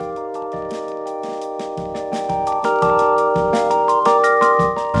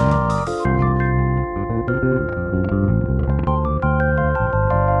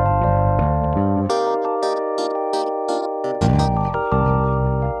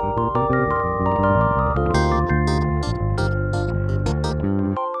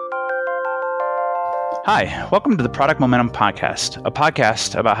Hi, welcome to the Product Momentum Podcast, a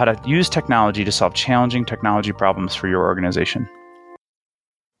podcast about how to use technology to solve challenging technology problems for your organization.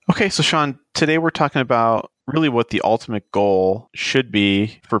 Okay, so Sean, today we're talking about really what the ultimate goal should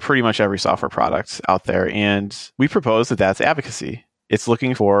be for pretty much every software product out there. And we propose that that's advocacy. It's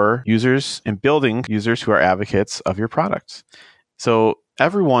looking for users and building users who are advocates of your product. So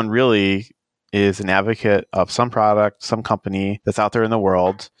everyone really is an advocate of some product, some company that's out there in the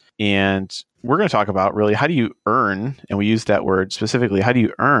world. And we're going to talk about really how do you earn, and we use that word specifically, how do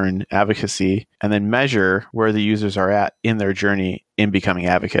you earn advocacy and then measure where the users are at in their journey in becoming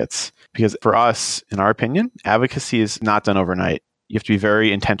advocates. Because for us, in our opinion, advocacy is not done overnight. You have to be very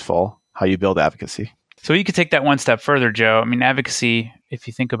intentful how you build advocacy. So you could take that one step further, Joe. I mean, advocacy, if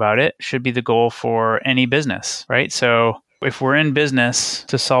you think about it, should be the goal for any business, right? So if we're in business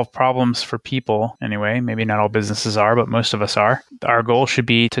to solve problems for people, anyway, maybe not all businesses are, but most of us are, our goal should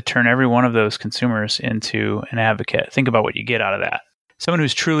be to turn every one of those consumers into an advocate. Think about what you get out of that. Someone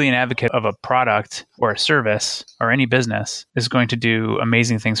who's truly an advocate of a product or a service or any business is going to do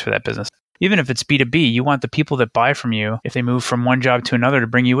amazing things for that business. Even if it's B2B, you want the people that buy from you, if they move from one job to another, to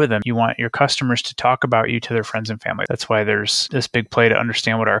bring you with them. You want your customers to talk about you to their friends and family. That's why there's this big play to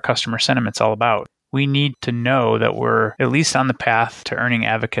understand what our customer sentiment's all about. We need to know that we're at least on the path to earning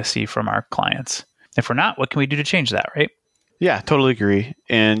advocacy from our clients. If we're not, what can we do to change that, right? Yeah, totally agree.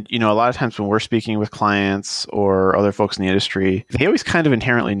 And, a lot of times when we're speaking with clients or other folks in the industry, they always kind of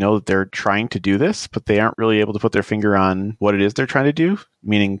inherently know that they're trying to do this, but they aren't really able to put their finger on what it is they're trying to do,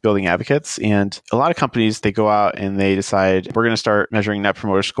 meaning building advocates. And a lot of companies, they go out and they decide, we're going to start measuring Net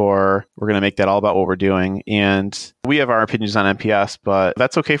Promoter Score. We're going to make that all about what we're doing. And we have our opinions on NPS, but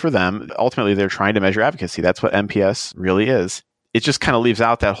that's okay for them. Ultimately, they're trying to measure advocacy. That's what NPS really is. It just kind of leaves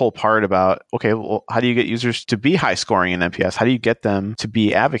out that whole part about, okay, well, how do you get users to be high scoring in NPS? How do you get them to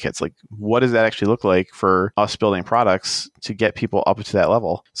be advocates? Like, what does that actually look like for us building products to get people up to that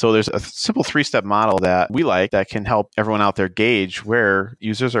level? So there's a simple 3-step model that we like that can help everyone out there gauge where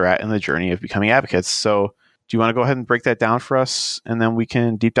users are at in the journey of becoming advocates. So do you want to go ahead and break that down for us, and then we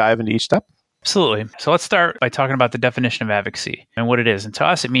can deep dive into each step? Absolutely. So let's start by talking about the definition of advocacy and what it is. And to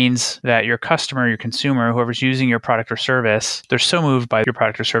us, it means that your customer, your consumer, whoever's using your product or service, they're so moved by your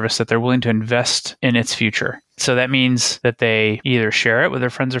product or service that they're willing to invest in its future. So that means that they either share it with their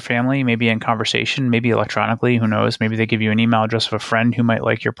friends or family, maybe in conversation, maybe electronically, who knows? Maybe they give you an email address of a friend who might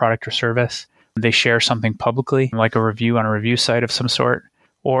like your product or service. They share something publicly, like a review on a review site of some sort.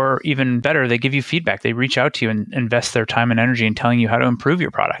 Or even better, they give you feedback. They reach out to you and invest their time and energy in telling you how to improve your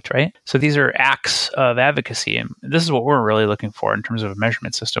product, right? So these are acts of advocacy. And this is what we're really looking for in terms of a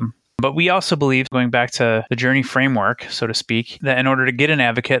measurement system. But we also believe, going back to the journey framework, so to speak, that in order to get an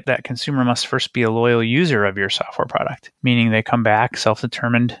advocate, that consumer must first be a loyal user of your software product, meaning they come back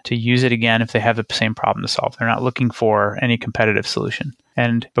self-determined to use it again if they have the same problem to solve. They're not looking for any competitive solution.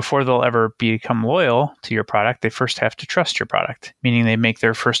 And before they'll ever become loyal to your product, they first have to trust your product, meaning they make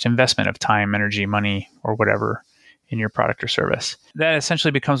their first investment of time, energy, money, or whatever in your product or service. That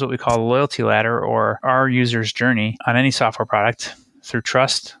essentially becomes what we call a loyalty ladder, or our user's journey on any software product through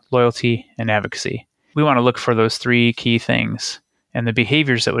trust, loyalty, and advocacy. We want to look for those 3 key things and the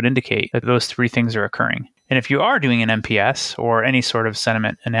behaviors that would indicate that those 3 things are occurring. And if you are doing an NPS or any sort of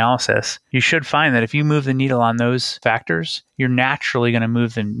sentiment analysis, you should find that if you move the needle on those factors, you're naturally going to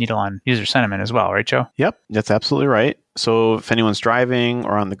move the needle on user sentiment as well, right, Joe? Yep, that's absolutely right. So if anyone's driving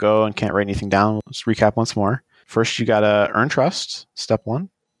or on the go and can't write anything down, let's recap once more. First, you got to earn trust, step 1.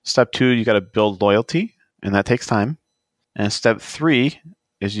 Step 2, you got to build loyalty, and that takes time. And step 3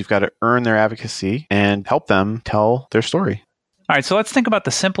 is you've got to earn their advocacy and help them tell their story. All right, so let's think about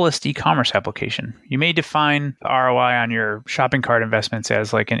the simplest e-commerce application. You may define ROI on your shopping cart investments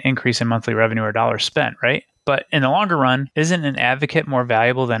as like an increase in monthly revenue or dollars spent, right? But in the longer run, isn't an advocate more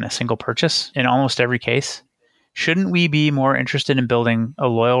valuable than a single purchase in almost every case? Shouldn't we be more interested in building a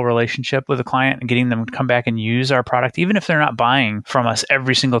loyal relationship with a client and getting them to come back and use our product, even if they're not buying from us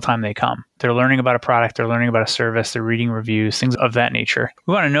every single time they come? They're learning about a product, they're learning about a service, they're reading reviews, things of that nature.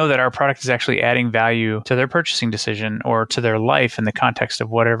 We want to know that our product is actually adding value to their purchasing decision or to their life in the context of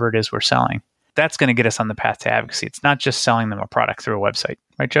whatever it is we're selling. That's going to get us on the path to advocacy. It's not just selling them a product through a website.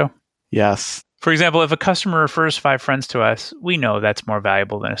 Right, Joe? Yes. For example, if a customer refers 5 friends to us, we know that's more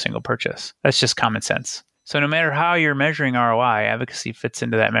valuable than a single purchase. That's just common sense. So no matter how you're measuring ROI, advocacy fits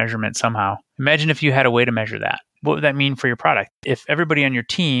into that measurement somehow. Imagine if you had a way to measure that. What would that mean for your product? If everybody on your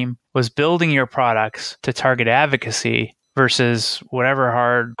team was building your products to target advocacy versus whatever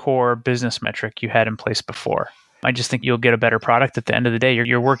hardcore business metric you had in place before, I just think you'll get a better product at the end of the day.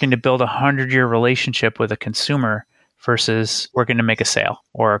 You're working to build a 100-year relationship with a consumer versus working to make a sale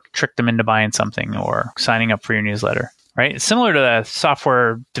or trick them into buying something or signing up for your newsletter. Right? It's similar to the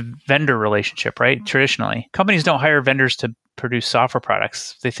software to vendor relationship, right? Traditionally, companies don't hire vendors to produce software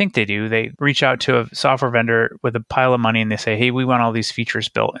products. They think they do. They reach out to a software vendor with a pile of money and they say, hey, we want all these features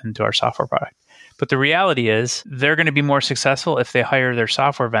built into our software product. But the reality is they're going to be more successful if they hire their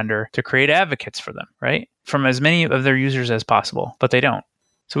software vendor to create advocates for them, right? From as many of their users as possible, but they don't.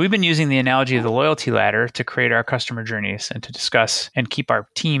 So we've been using the analogy of the loyalty ladder to create our customer journeys and to discuss and keep our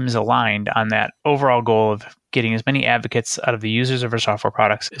teams aligned on that overall goal of getting as many advocates out of the users of our software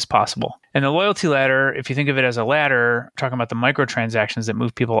products as possible. And the loyalty ladder, if you think of it as a ladder, talking about the microtransactions that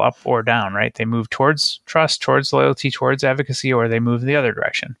move people up or down, right? They move towards trust, towards loyalty, towards advocacy, or they move the other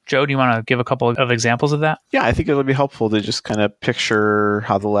direction. Joe, do you want to give a couple of examples of that? Yeah, I think it'll be helpful to just kind of picture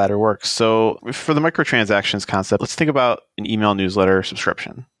how the ladder works. So for the microtransactions concept, let's think about an email newsletter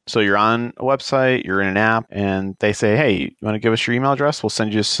subscription. So you're on a website, you're in an app, and they say, hey, you want to give us your email address? We'll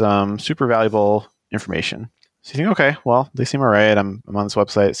send you some super valuable information. So you think, okay, well, they seem all right. I'm on this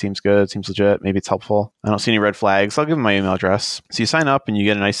website. It seems good. It seems legit. Maybe it's helpful. I don't see any red flags. I'll give them my email address. So you sign up and you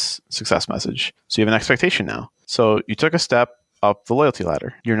get a nice success message. So you have an expectation now. So you took a step up the loyalty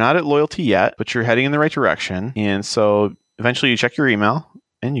ladder. You're not at loyalty yet, but you're heading in the right direction. And so eventually you check your email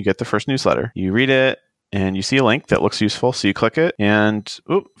and you get the first newsletter. You read it and you see a link that looks useful. So you click it and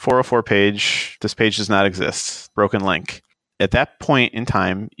 404 page. This page does not exist. Broken link. At that point in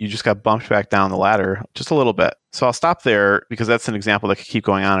time, you just got bumped back down the ladder just a little bit. So I'll stop there because that's an example that could keep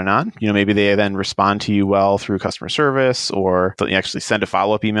going on and on. Maybe they then respond to you well through customer service, or they actually send a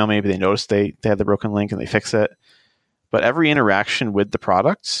follow-up email. Maybe they notice they had the broken link and they fix it. But every interaction with the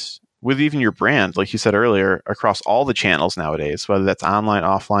product, with even your brand, like you said earlier, across all the channels nowadays, whether that's online,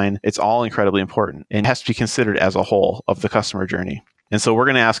 offline, it's all incredibly important and has to be considered as a whole of the customer journey. And so we're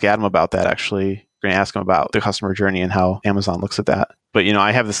going to ask Adam about that, actually. We're going to ask him about the customer journey and how Amazon looks at that. But,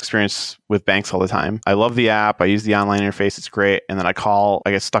 I have this experience with banks all the time. I love the app. I use the online interface. It's great. And then I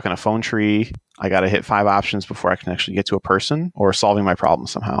get stuck in a phone tree. I got to hit 5 options before I can actually get to a person or solving my problem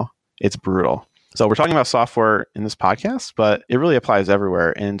somehow. It's brutal. So we're talking about software in this podcast, but it really applies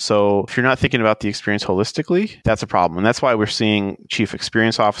everywhere. And so if you're not thinking about the experience holistically, that's a problem. And that's why we're seeing chief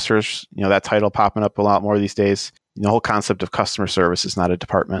experience officers, that title popping up a lot more these days. The whole concept of customer service is not a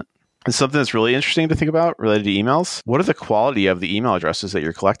department. And something that's really interesting to think about related to emails, what are the quality of the email addresses that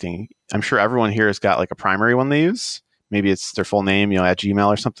you're collecting? I'm sure everyone here has got like a primary one they use. Maybe it's their full name, at Gmail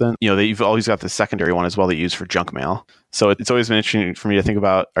or something. You've always got the secondary one as well that you use for junk mail. So it's always been interesting for me to think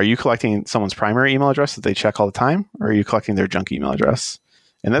about, are you collecting someone's primary email address that they check all the time, or are you collecting their junk email address?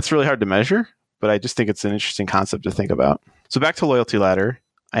 And that's really hard to measure, but I just think it's an interesting concept to think about. So back to Loyalty Ladder,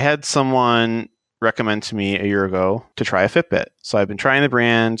 I had someone recommend to me a year ago to try a Fitbit. So I've been trying the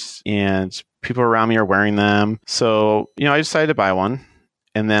brand and people around me are wearing them. So, I decided to buy one.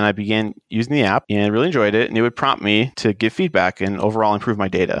 And then I began using the app and really enjoyed it. And it would prompt me to give feedback and overall improve my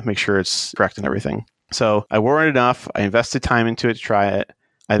data, make sure it's correct and everything. So I wore it enough. I invested time into it to try it.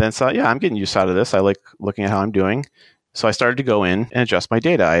 I then thought, I'm getting use out of this. I like looking at how I'm doing. So I started to go in and adjust my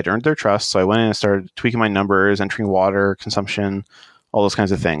data. I had earned their trust. So I went in and started tweaking my numbers, entering water consumption, all those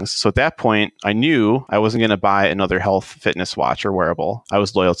kinds of things. So at that point, I knew I wasn't going to buy another health fitness watch or wearable. I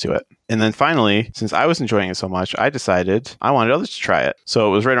was loyal to it. And then finally, since I was enjoying it so much, I decided I wanted others to try it. So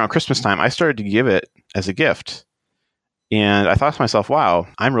it was right around Christmas time. I started to give it as a gift. And I thought to myself, wow,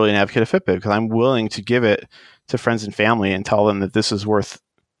 I'm really an advocate of Fitbit because I'm willing to give it to friends and family and tell them that this is worth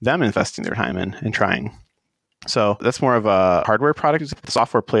them investing their time in and trying. So that's more of a hardware product. The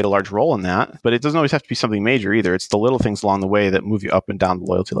software played a large role in that, but it doesn't always have to be something major either. It's the little things along the way that move you up and down the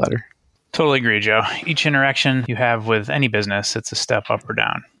loyalty ladder. Totally agree, Joe. Each interaction you have with any business, it's a step up or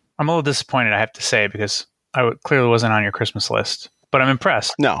down. I'm a little disappointed, I have to say, because clearly wasn't on your Christmas list, but I'm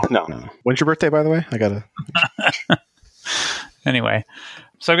impressed. No. When's your birthday, by the way? I gotta. Anyway,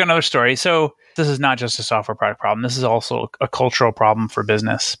 so I've got another story. So this is not just a software product problem. This is also a cultural problem for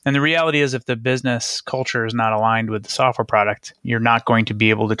business. And the reality is if the business culture is not aligned with the software product, you're not going to be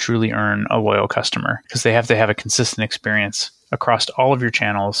able to truly earn a loyal customer because they have to have a consistent experience across all of your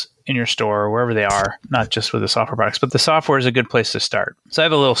channels in your store, wherever they are, not just with the software products. But the software is a good place to start. So I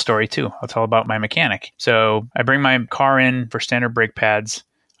have a little story too. I'll tell about my mechanic. So I bring my car in for standard brake pads.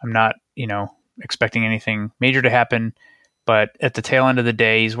 I'm not, expecting anything major to happen. But at the tail end of the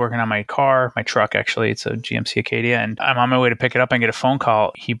day, he's working on my truck, actually. It's a GMC Acadia. And I'm on my way to pick it up and get a phone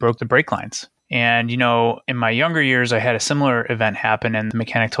call. He broke the brake lines. And, in my younger years, I had a similar event happen, and the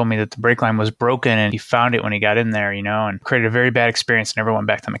mechanic told me that the brake line was broken and he found it when he got in there, and created a very bad experience and never went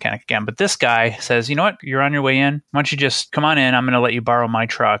back to the mechanic again. But this guy says, you know what? You're on your way in. Why don't you just come on in? I'm going to let you borrow my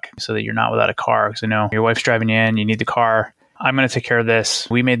truck so that you're not without a car, because I know your wife's driving you in. You need the car. I'm going to take care of this.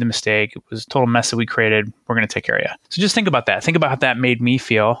 We made the mistake. It was a total mess that we created. We're going to take care of you. So just think about that. Think about how that made me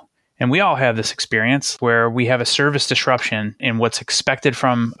feel. And we all have this experience where we have a service disruption in what's expected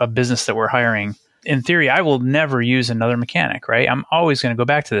from a business that we're hiring. In theory, I will never use another mechanic, right? I'm always going to go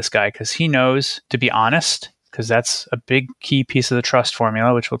back to this guy because he knows to be honest, because that's a big key piece of the trust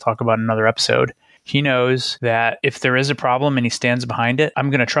formula, which we'll talk about in another episode. He knows that if there is a problem and he stands behind it, I'm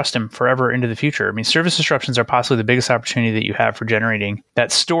going to trust him forever into the future. I mean, service disruptions are possibly the biggest opportunity that you have for generating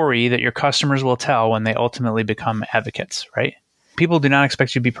that story that your customers will tell when they ultimately become advocates, right? People do not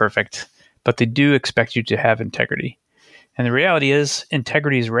expect you to be perfect, but they do expect you to have integrity. And the reality is,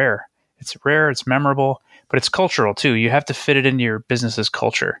 integrity is rare. It's rare, it's memorable, but it's cultural too. You have to fit it into your business's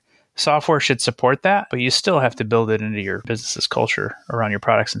culture. Software should support that, but you still have to build it into your business's culture around your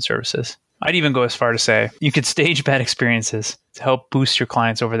products and services. I'd even go as far to say you could stage bad experiences to help boost your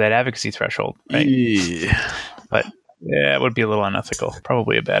clients over that advocacy threshold, right? Yeah. But yeah, it would be a little unethical.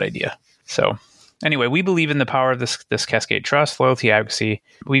 Probably a bad idea. So anyway, we believe in the power of this Cascade Trust, loyalty, advocacy.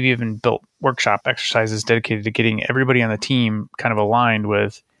 We've even built workshop exercises dedicated to getting everybody on the team kind of aligned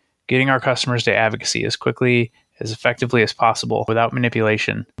with getting our customers to advocacy as quickly, as effectively as possible without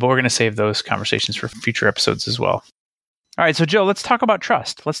manipulation. But we're going to save those conversations for future episodes as well. All right, so Joe, let's talk about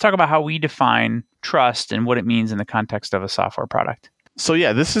trust. Let's talk about how we define trust and what it means in the context of a software product. So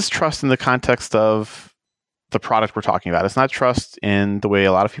yeah, this is trust in the context of the product we're talking about. It's not trust in the way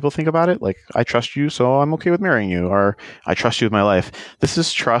a lot of people think about it, like I trust you, so I'm okay with marrying you, or I trust you with my life. This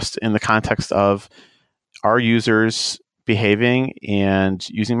is trust in the context of our users behaving and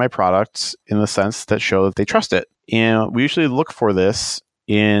using my products in the sense that show that they trust it. And we usually look for this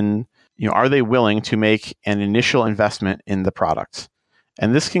in, are they willing to make an initial investment in the product?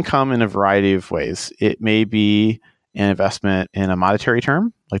 And this can come in a variety of ways. It may be an investment in a monetary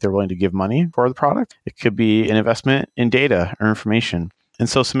term, like they're willing to give money for the product. It could be an investment in data or information. And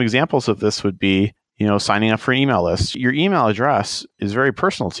so some examples of this would be, signing up for an email list. Your email address is very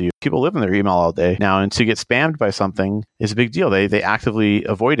personal to you. People live in their email all day now, and to get spammed by something is a big deal. They actively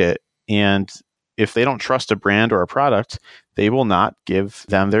avoid it. And if they don't trust a brand or a product, they will not give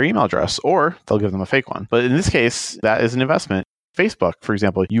them their email address, or they'll give them a fake one. But in this case, that is an investment. Facebook, for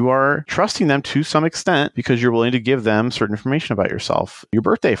example, you are trusting them to some extent because you're willing to give them certain information about yourself. Your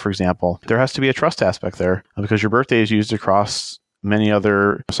birthday, for example, there has to be a trust aspect there because your birthday is used across many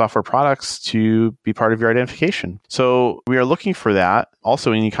other software products to be part of your identification. So we are looking for that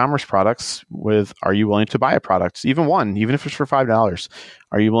also in e-commerce products with, are you willing to buy a product? Even one, even if it's for $5,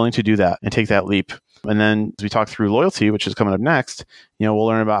 are you willing to do that and take that leap? And then as we talk through loyalty, which is coming up next, we'll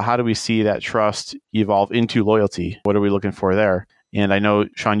learn about how do we see that trust evolve into loyalty? What are we looking for there? And I know,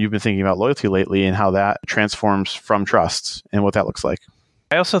 Sean, you've been thinking about loyalty lately and how that transforms from trust and what that looks like.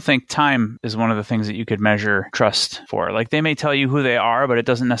 I also think time is one of the things that you could measure trust for. Like they may tell you who they are, but it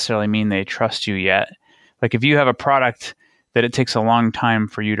doesn't necessarily mean they trust you yet. Like if you have a product that it takes a long time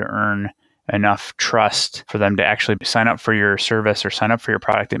for you to earn enough trust for them to actually sign up for your service or sign up for your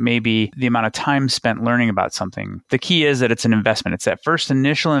product, it may be the amount of time spent learning about something. The key is that it's an investment. It's that first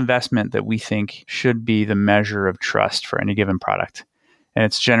initial investment that we think should be the measure of trust for any given product. And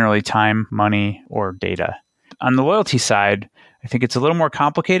it's generally time, money, or data. On the loyalty side, I think it's a little more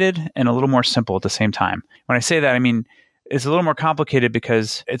complicated and a little more simple at the same time. When I say that, I mean, it's a little more complicated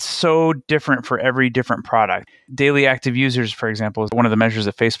because it's so different for every different product. Daily active users, for example, is one of the measures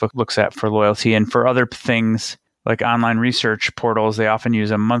that Facebook looks at for loyalty. And for other things like online research portals, they often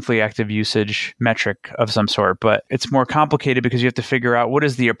use a monthly active usage metric of some sort. But it's more complicated because you have to figure out what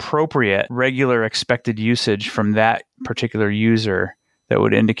is the appropriate regular expected usage from that particular user that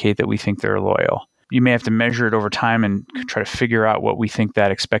would indicate that we think they're loyal. You may have to measure it over time and try to figure out what we think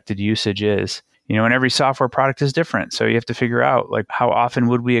that expected usage is. And every software product is different. So you have to figure out like how often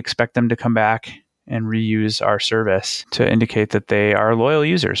would we expect them to come back and reuse our service to indicate that they are loyal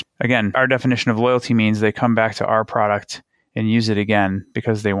users. Again, our definition of loyalty means they come back to our product and use it again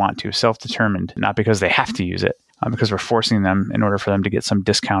because they want to, self-determined, not because they have to use it, because we're forcing them in order for them to get some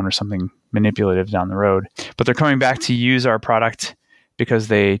discount or something manipulative down the road. But they're coming back to use our product because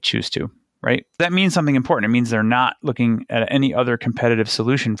they choose to. Right? That means something important. It means they're not looking at any other competitive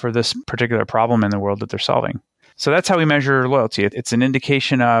solution for this particular problem in the world that they're solving. So that's how we measure loyalty. It's an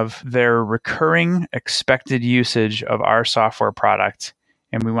indication of their recurring expected usage of our software product.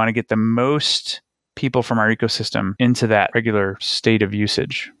 And we want to get the most people from our ecosystem into that regular state of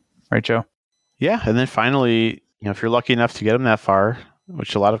usage. Right, Joe? Yeah. And then finally, if you're lucky enough to get them that far,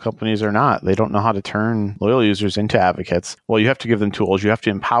 which a lot of companies are not, they don't know how to turn loyal users into advocates. Well, you have to give them tools. You have to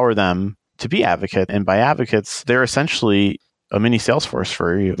empower them to be advocate. And by advocates, they're essentially a mini Salesforce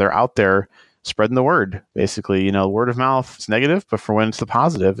for you. They're out there spreading the word. Basically, word of mouth is negative, but for when it's the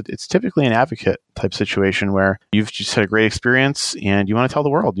positive, it's typically an advocate type situation where you've just had a great experience and you want to tell the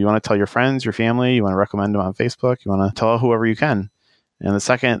world. You want to tell your friends, your family, you want to recommend them on Facebook, you want to tell whoever you can. And the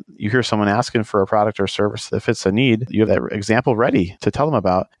second you hear someone asking for a product or service that fits a need, you have that example ready to tell them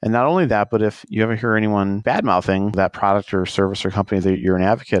about. And not only that, but if you ever hear anyone bad-mouthing that product or service or company that you're an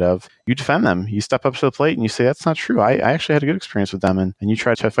advocate of, you defend them. You step up to the plate and you say, that's not true. I actually had a good experience with them. And you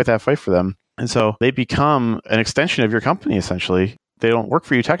try to fight that fight for them. And so they become an extension of your company, essentially. They don't work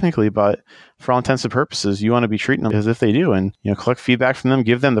for you technically, but for all intents and purposes, you want to be treating them as if they do and, collect feedback from them,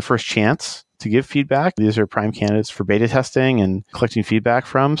 give them the first chance to give feedback. These are prime candidates for beta testing and collecting feedback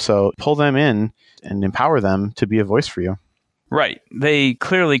from. So pull them in and empower them to be a voice for you. Right. They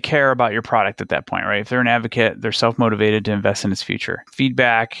clearly care about your product at that point, right? If they're an advocate, they're self-motivated to invest in its future.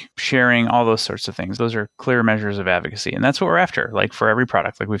 Feedback, sharing, all those sorts of things. Those are clear measures of advocacy. And that's what we're after, like for every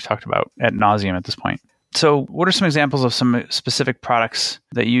product, like we've talked about ad nauseum at this point. So what are some examples of some specific products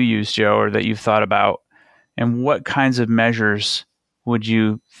that you use, Joe, or that you've thought about? And what kinds of measures would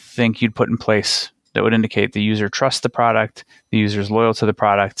you think you'd put in place that would indicate the user trusts the product, the user is loyal to the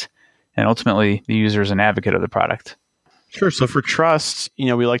product, and ultimately the user is an advocate of the product? Sure. So for trust,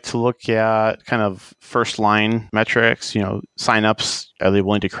 we like to look at kind of first line metrics, signups. Are they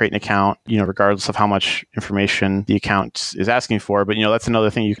willing to create an account, regardless of how much information the account is asking for? But, that's another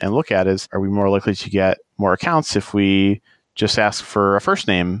thing you can look at is, are we more likely to get more accounts if we just ask for a first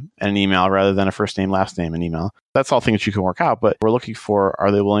name and an email rather than a first name, last name and email? That's all things you can work out, but we're looking for,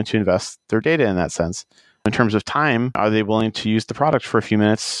 are they willing to invest their data in that sense? In terms of time, are they willing to use the product for a few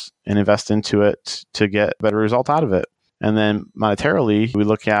minutes and invest into it to get a better result out of it? And then monetarily, we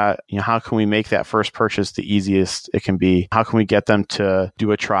look at, how can we make that first purchase the easiest it can be? How can we get them to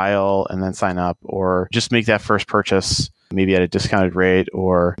do a trial and then sign up, or just make that first purchase maybe at a discounted rate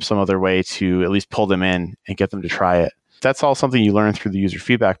or some other way to at least pull them in and get them to try it? That's all something you learn through the user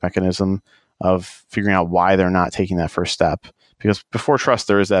feedback mechanism of figuring out why they're not taking that first step. Because before trust,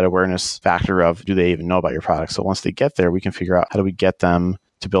 there is that awareness factor of, do they even know about your product? So once they get there, we can figure out how do we get them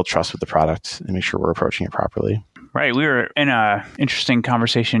to build trust with the product and make sure we're approaching it properly. Right. We were in an interesting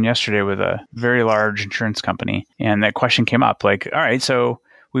conversation yesterday with a very large insurance company, and that question came up like, all right, so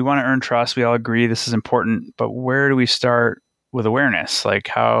we want to earn trust. We all agree this is important, but where do we start with awareness? Like,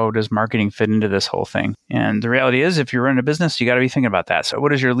 how does marketing fit into this whole thing? And the reality is, if you're running a business, you got to be thinking about that. So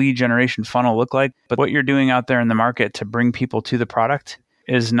what does your lead generation funnel look like? But what you're doing out there in the market to bring people to the product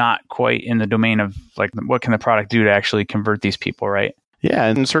is not quite in the domain of like, what can the product do to actually convert these people, right? Yeah.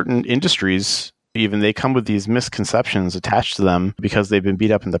 And in certain industries, even they come with these misconceptions attached to them because they've been beat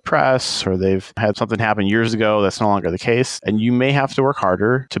up in the press or they've had something happen years ago that's no longer the case. And you may have to work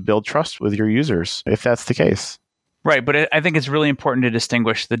harder to build trust with your users if that's the case. Right. But I think it's really important to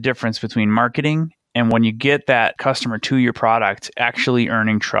distinguish the difference between marketing and when you get that customer to your product, actually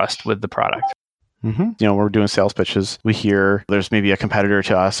earning trust with the product. Mm-hmm. We're doing sales pitches. We hear there's maybe a competitor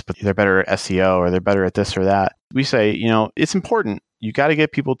to us, but they're better at SEO or they're better at this or that. We say, it's important. You got to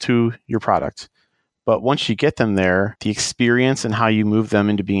get people to your product. But once you get them there, the experience and how you move them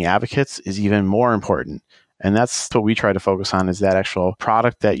into being advocates is even more important. And that's what we try to focus on, is that actual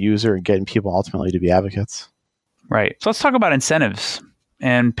product, that user, and getting people ultimately to be advocates. Right. So let's talk about incentives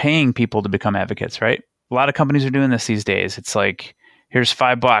and paying people to become advocates, right? A lot of companies are doing this these days. It's like, here's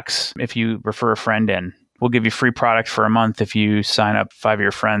 $5 if you refer a friend in. We'll give you free product for a month if you sign up 5 of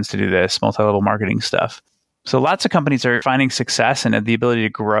your friends to do this multi-level marketing stuff. So lots of companies are finding success and the ability to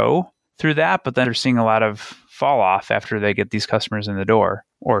grow through that, but then they're seeing a lot of fall off after they get these customers in the door,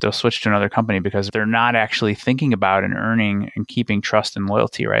 or they'll switch to another company because they're not actually thinking about and earning and keeping trust and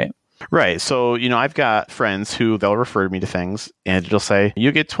loyalty, right? Right. So, I've got friends who they'll refer me to things and it'll say,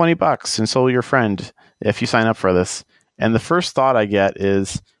 you get $20 and so will your friend if you sign up for this. And the first thought I get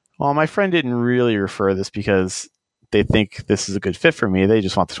is, well, my friend didn't really refer this because they think this is a good fit for me. They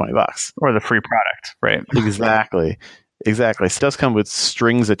just want the $20. Or the free product, right? Exactly. Exactly. So it does come with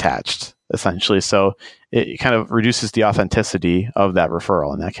strings attached, essentially. So it kind of reduces the authenticity of that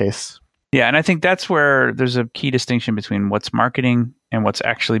referral in that case. Yeah. And I think that's where there's a key distinction between what's marketing and what's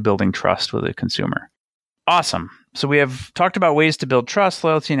actually building trust with a consumer. Awesome. So we have talked about ways to build trust,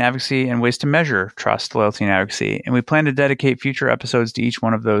 loyalty, and advocacy, and ways to measure trust, loyalty, and advocacy. And we plan to dedicate future episodes to each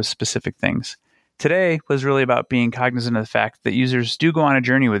one of those specific things. Today was really about being cognizant of the fact that users do go on a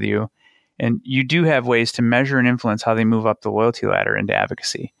journey with you, and you do have ways to measure and influence how they move up the loyalty ladder into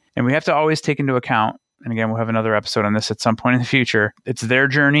advocacy. And we have to always take into account, and again, we'll have another episode on this at some point in the future, it's their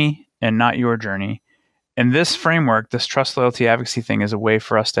journey and not your journey. And this framework, this trust, loyalty, advocacy thing is a way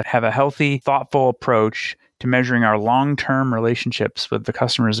for us to have a healthy, thoughtful approach to measuring our long-term relationships with the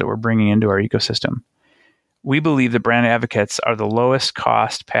customers that we're bringing into our ecosystem. We believe that brand advocates are the lowest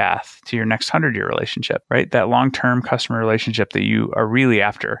cost path to your next 100-year relationship, right? That long-term customer relationship that you are really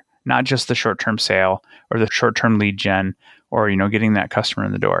after, not just the short-term sale or the short-term lead gen or, getting that customer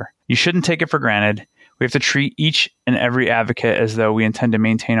in the door. You shouldn't take it for granted. We have to treat each and every advocate as though we intend to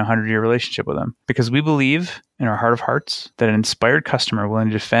maintain a 100-year relationship with them, because we believe in our heart of hearts that an inspired customer willing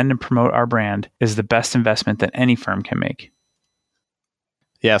to defend and promote our brand is the best investment that any firm can make.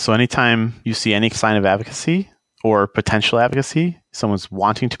 Yeah, so anytime you see any sign of advocacy or potential advocacy, someone's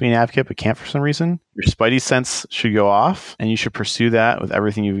wanting to be an advocate but can't for some reason, your spidey sense should go off and you should pursue that with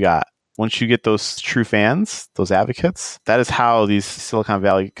everything you've got. Once you get those true fans, those advocates, that is how these Silicon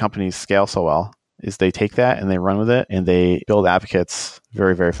Valley companies scale so well. Is they take that and they run with it and they build advocates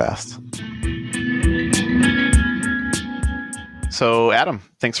very, very fast. So Adam,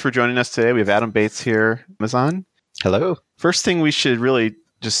 thanks for joining us today. We have Adam Bates here, Amazon. Hello. First thing we should really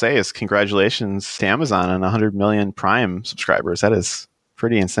just say is congratulations to Amazon on 100 million Prime subscribers. That is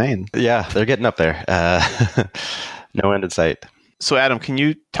pretty insane. Yeah, they're getting up there. No end in sight. So Adam, can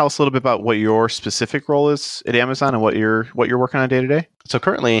you tell us a little bit about what your specific role is at Amazon and what you're working on day to day? So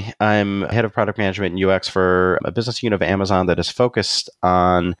currently, I'm head of product management and UX for a business unit of Amazon that is focused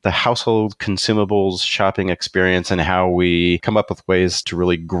on the household consumables shopping experience and how we come up with ways to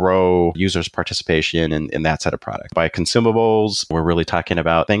really grow users' participation in that set of products. By consumables, we're really talking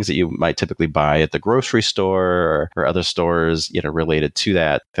about things that you might typically buy at the grocery store or other stores, related to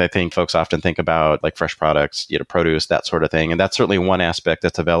that. I think folks often think about like fresh products, produce, that sort of thing. And that's certainly one aspect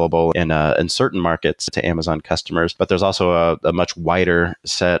that's available in certain markets to Amazon customers. But there's also a much wider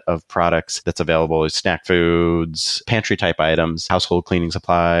set of products that's available: snack foods, pantry type items, household cleaning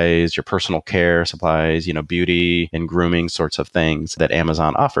supplies, your personal care supplies, beauty and grooming sorts of things that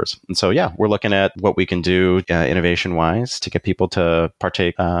Amazon offers. And so, yeah, we're looking at what we can do innovation wise to get people to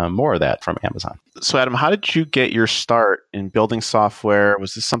partake more of that from Amazon. So Adam, how did you get your start in building software?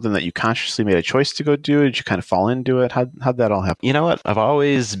 Was this something that you consciously made a choice to go do? Did you kind of fall into it? How'd that all happen? You know what? I've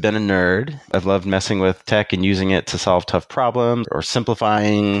always been a nerd. I've loved messing with tech and using it to solve tough problems or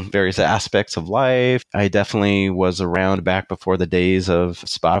simplifying various aspects of life. I definitely was around back before the days of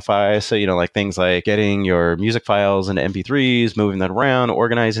Spotify. So, like things like getting your music files into MP3s, moving them around,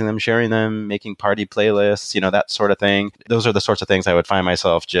 organizing them, sharing them, making party playlists, that sort of thing. Those are the sorts of things I would find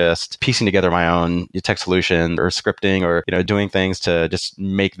myself just piecing together my own tech solution or scripting or, doing things to just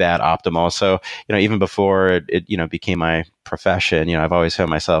make that optimal. So, even before it became my profession, I've always found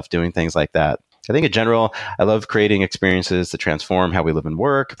myself doing things like that. I think in general, I love creating experiences that transform how we live and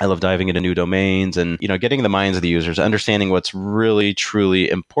work. I love diving into new domains and, getting in the minds of the users, understanding what's really, truly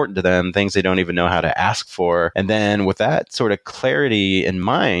important to them, things they don't even know how to ask for. And then with that sort of clarity in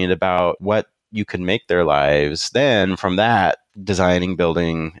mind about what you can make their lives, then from that, designing,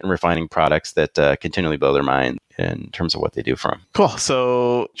 building, and refining products that continually blow their mind in terms of what they do for them. Cool.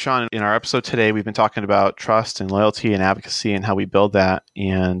 So, Sean, in our episode today, we've been talking about trust and loyalty and advocacy and how we build that.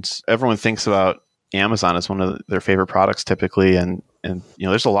 And everyone thinks about Amazon as one of their favorite products typically. And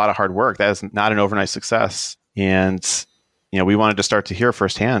there's a lot of hard work. That is not an overnight success. And we wanted to start to hear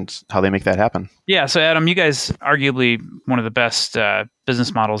firsthand how they make that happen. Yeah. So Adam, you guys arguably one of the best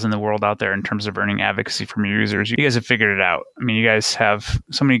business models in the world out there in terms of earning advocacy from your users. You guys have figured it out. I mean, you guys have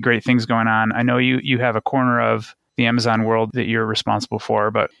so many great things going on. I know you have a corner of the Amazon world that you're responsible for,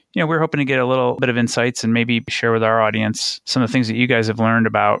 but we're hoping to get a little bit of insights and maybe share with our audience some of the things that you guys have learned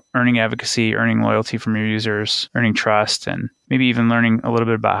about earning advocacy, earning loyalty from your users, earning trust, and maybe even learning a little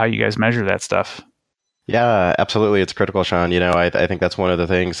bit about how you guys measure that stuff. Yeah, absolutely. It's critical, Sean. I think that's one of the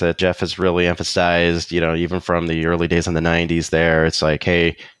things that Jeff has really emphasized, even from the early days in the 90s there. It's like,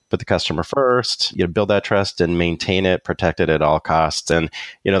 hey, put the customer first, build that trust and maintain it, protect it at all costs. And,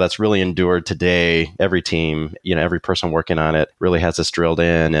 that's really endured today. Every team, every person working on it really has this drilled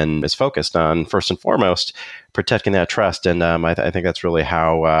in and is focused on, first and foremost, protecting that trust. And I think that's really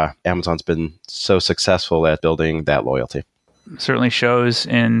how Amazon's been so successful at building that loyalty. Certainly shows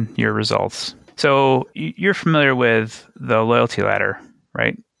in your results. So you're familiar with the loyalty ladder,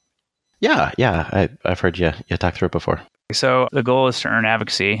 right? Yeah. I've heard you talk through it before. So the goal is to earn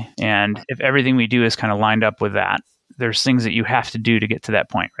advocacy. And if everything we do is kind of lined up with that, there's things that you have to do to get to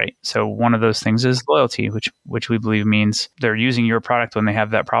that point, right? So one of those things is loyalty, which we believe means they're using your product when they have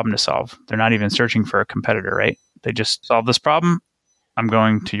that problem to solve. They're not even searching for a competitor, right? They just solve this problem. I'm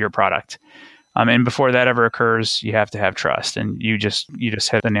going to your product. And before that ever occurs, you have to have trust. And you just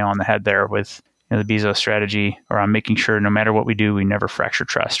hit the nail on the head there with the Bezos strategy around making sure no matter what we do, we never fracture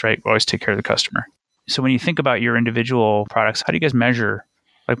trust, right? We always take care of the customer. So when you think about your individual products, how do you guys measure?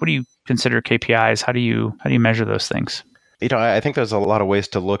 Like, what do you consider KPIs? How do you measure those things? I think there's a lot of ways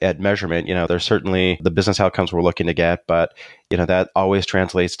to look at measurement. There's certainly the business outcomes we're looking to get, but that always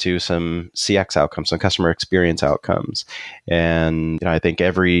translates to some CX outcomes, some customer experience outcomes. And I think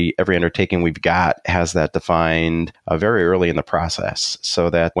every undertaking we've got has that defined very early in the process,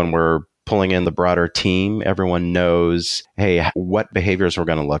 so that when we're pulling in the broader team, everyone knows, hey, what behaviors we're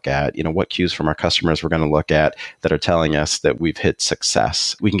going to look at, what cues from our customers we're going to look at that are telling us that we've hit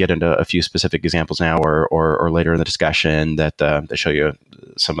success. We can get into a few specific examples now or later in the discussion that show you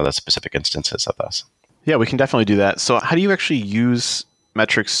some of the specific instances of this. Yeah, we can definitely do that. So how do you actually use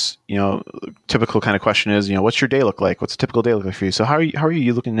metrics? Typical kind of question is, what's your day look like? What's a typical day look like for you? So how are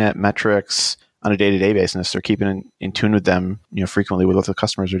you looking at metrics on a day-to-day basis, or keeping in tune with them, frequently with what the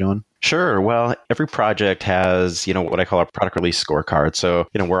customers are doing? Sure. Well, every project has, what I call a product release scorecard. So,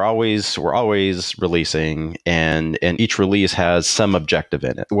 we're always releasing, and each release has some objective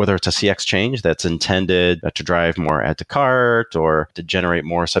in it, whether it's a CX change that's intended to drive more add to cart or to generate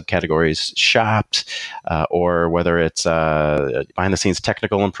more subcategories shopped, or whether it's behind the scenes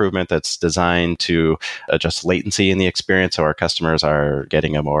technical improvement that's designed to adjust latency in the experience so our customers are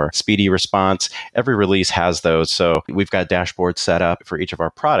getting a more speedy response. Every release has those. So we've got dashboards set up for each of our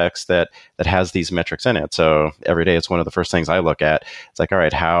products that has these metrics in it. So every day, it's one of the first things I look at. It's like, all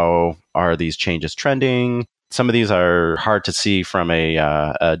right, how are these changes trending? Some of these are hard to see from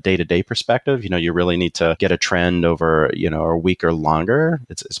a day-to-day perspective. You really need to get a trend over, a week or longer.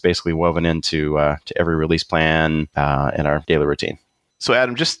 It's basically woven into to every release plan in our daily routine. So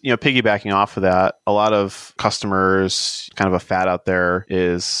Adam, just piggybacking off of that, a lot of customers, kind of a fad out there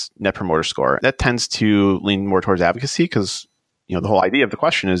is Net Promoter Score. That tends to lean more towards advocacy because the whole idea of the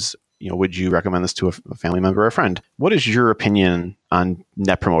question is, would you recommend this to a family member or a friend? What is your opinion on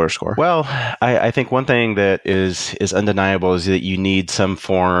Net Promoter Score? Well, I think one thing that is undeniable is that you need some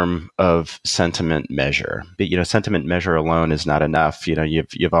form of sentiment measure. But, sentiment measure alone is not enough.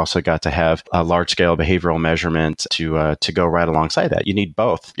 You've also got to have a large scale behavioral measurement to go right alongside that. You need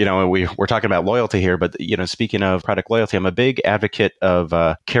both. We're talking about loyalty here, but speaking of product loyalty, I'm a big advocate of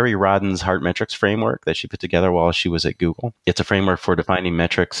Carrie Rodden's Heart Metrics framework that she put together while she was at Google. It's a framework for defining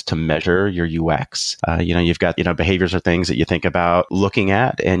metrics to measure your UX. You've got behaviors or things that you think about looking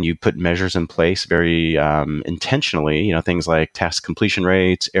at, and you put measures in place very intentionally, things like task completion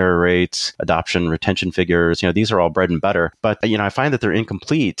rates, error rates, adoption, retention figures. These are all bread and butter. But, I find that they're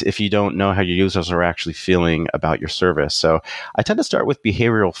incomplete if you don't know how your users are actually feeling about your service. So I tend to start with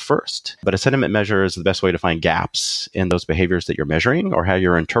behavioral first, but a sentiment measure is the best way to find gaps in those behaviors that you're measuring or how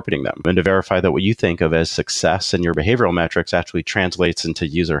you're interpreting them, and to verify that what you think of as success in your behavioral metrics actually translates into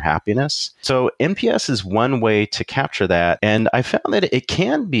user happiness. So NPS is one way to capture that. And I found that it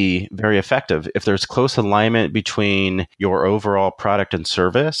can be very effective if there's close alignment between your overall product and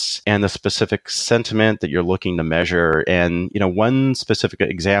service and the specific sentiment that you're looking to measure. And, one specific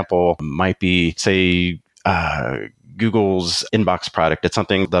example might be, say, Google's inbox product. It's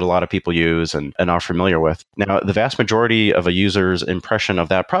something that a lot of people use and are familiar with. Now, the vast majority of a user's impression of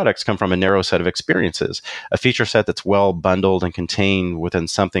that product come from a narrow set of experiences, a feature set that's well bundled and contained within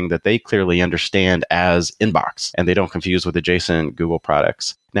something that they clearly understand as inbox, and they don't confuse with adjacent Google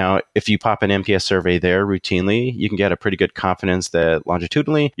products. Now, if you pop an NPS survey there routinely, you can get a pretty good confidence that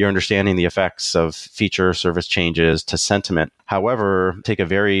longitudinally, you're understanding the effects of feature service changes to sentiment. However, take a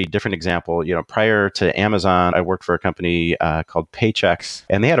very different example. Prior to Amazon, I worked for a company called Paychex,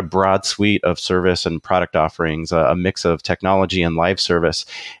 and they had a broad suite of service and product offerings, a mix of technology and live service.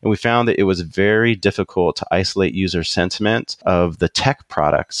 And we found that it was very difficult to isolate user sentiment of the tech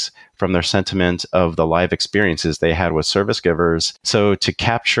products from their sentiment of the live experiences they had with service givers. So to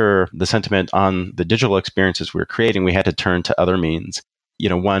capture the sentiment on the digital experiences we were creating, we had to turn to other means.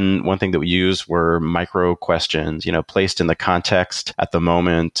 One thing that we used were micro questions, placed in the context at the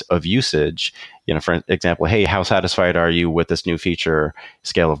moment of usage. For example, hey, how satisfied are you with this new feature,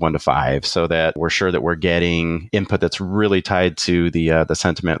 scale of 1 to 5, so that we're sure that we're getting input that's really tied to the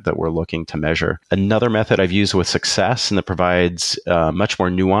sentiment that we're looking to measure. Another method I've used with success and that provides much more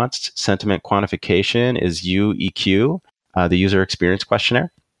nuanced sentiment quantification is UEQ, the User Experience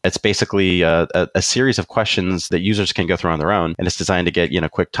Questionnaire. It's basically a series of questions that users can go through on their own, and it's designed to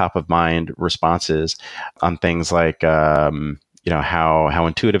get quick top of mind responses on things like how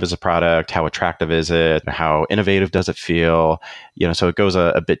intuitive is a product, how attractive is it, how innovative does it feel, so it goes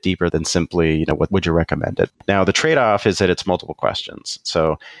a bit deeper than simply what would you recommend it. Now the trade-off is that it's multiple questions.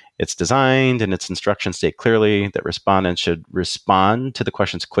 So it's designed and its instructions state clearly that respondents should respond to the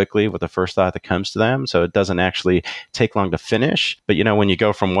questions quickly with the first thought that comes to them. So it doesn't actually take long to finish. But, when you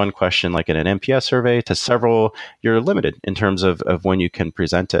go from one question, like in an NPS survey, to several, you're limited in terms of when you can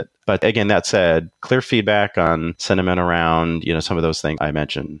present it. But again, that said, clear feedback on sentiment around, some of those things I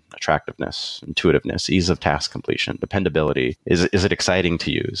mentioned: attractiveness, intuitiveness, ease of task completion, dependability. Is it exciting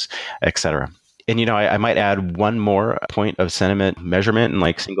to use, et cetera. And, I might add one more point of sentiment measurement,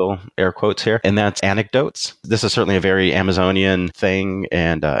 and single air quotes here, and that's anecdotes. This is certainly a very Amazonian thing,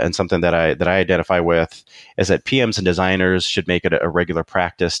 and something that I identify with is that PMs and designers should make it a regular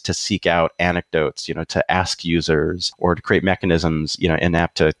practice to seek out anecdotes, to ask users or to create mechanisms, in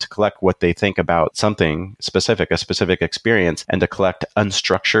app to collect what they think about something specific, a specific experience, and to collect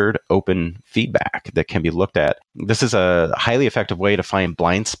unstructured, open feedback that can be looked at. This is a highly effective way to find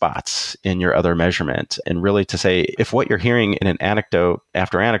blind spots in your other measurement, and really to say, if what you're hearing in an anecdote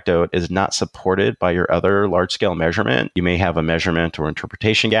after anecdote is not supported by your other large-scale measurement, you may have a measurement or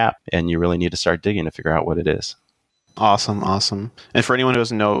interpretation gap, and you really need to start digging to figure out what it is. Awesome. And for anyone who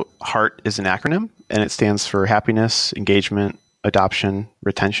doesn't know, HEART is an acronym, and it stands for happiness, engagement, adoption,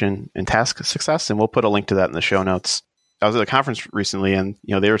 retention, and task success. And we'll put a link to that in the show notes. I was at a conference recently, and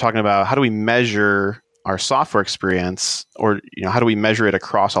they were talking about how do we measure our software experience, or how do we measure it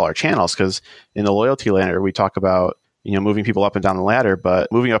across all our channels? Because in the loyalty ladder, we talk about moving people up and down the ladder, but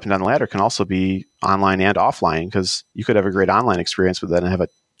moving up and down the ladder can also be online and offline, because you could have a great online experience, but then have a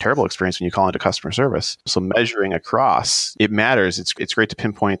terrible experience when you call into customer service. So measuring across, it matters. It's great to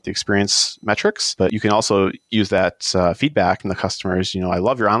pinpoint the experience metrics, but you can also use that feedback from the customers. I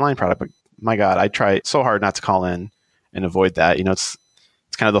love your online product, but my God, I try so hard not to call in and avoid that.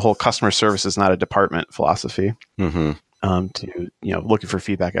 It's kind of the whole customer service is not a department philosophy. Mm-hmm. To looking for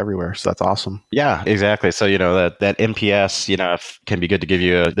feedback everywhere. So that's awesome. Yeah, exactly. So that NPS can be good to give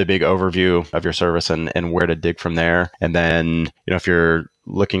you the big overview of your service and where to dig from there. And then if you're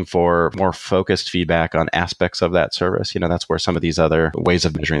looking for more focused feedback on aspects of that service, that's where some of these other ways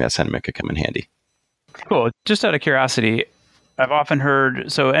of measuring that sentiment could come in handy. Cool. Just out of curiosity, I've often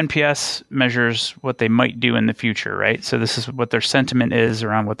heard, so NPS measures what they might do in the future, right? So this is what their sentiment is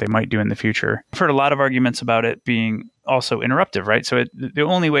around what they might do in the future. I've heard a lot of arguments about it being also interruptive, right? So the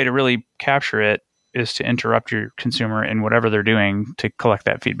only way to really capture it is to interrupt your consumer in whatever they're doing to collect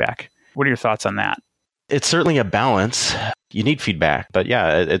that feedback. What are your thoughts on that? It's certainly a balance. You need feedback, but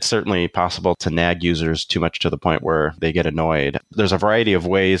yeah, it's certainly possible to nag users too much to the point where they get annoyed. There's a variety of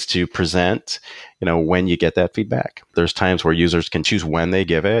ways to present, when you get that feedback. There's times where users can choose when they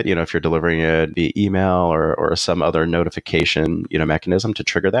give it, if you're delivering it via email or some other notification, mechanism to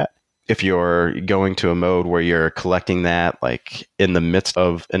trigger that. If you're going to a mode where you're collecting that in the midst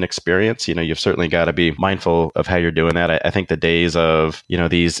of an experience, you've certainly got to be mindful of how you're doing that. I think the days of,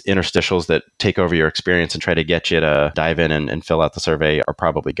 these interstitials that take over your experience and try to get you to dive in and fill out the survey are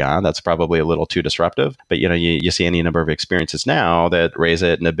probably gone. That's probably a little too disruptive. But, you see any number of experiences now that raise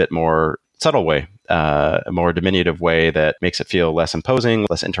it in a bit more subtle way, a more diminutive way that makes it feel less imposing,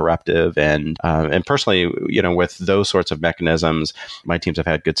 less interruptive. And personally, with those sorts of mechanisms, my teams have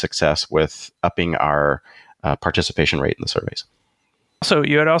had good success with upping our participation rate in the surveys. So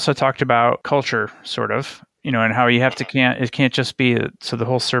you had also talked about culture, sort of, and how you have to it can't just be the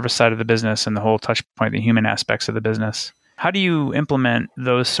whole service side of the business and the whole touch point, the human aspects of the business. How do you implement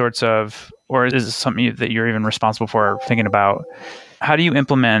those sorts of, or is it something that you're even responsible for thinking about? How do you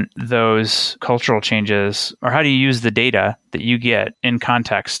implement those cultural changes, or how do you use the data that you get in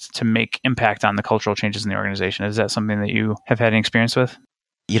context to make impact on the cultural changes in the organization? Is that something that you have had any experience with?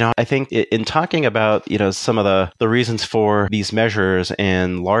 I think in talking about, some of the reasons for these measures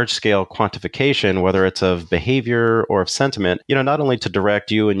and large scale quantification, whether it's of behavior or of sentiment, not only to direct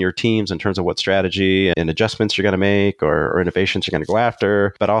you and your teams in terms of what strategy and adjustments you're going to make or innovations you're going to go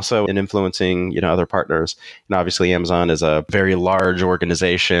after, but also in influencing, other partners. Obviously, Amazon is a very large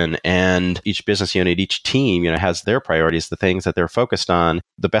organization, and each business unit, each team, has their priorities, the things that they're focused on.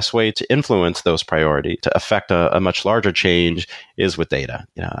 The best way to influence those priorities, to affect a much larger change, is with data.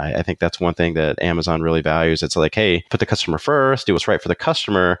 I think that's one thing that Amazon really values. It's hey, put the customer first, do what's right for the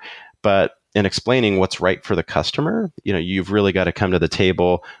customer. But in explaining what's right for the customer, you've really got to come to the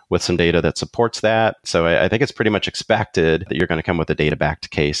table with some data that supports that. So I think it's pretty much expected that you're going to come with a data-backed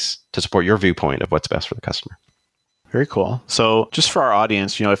case to support your viewpoint of what's best for the customer. Very cool. So just for our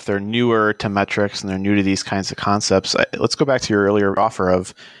audience, if they're newer to metrics and they're new to these kinds of concepts, let's go back to your earlier offer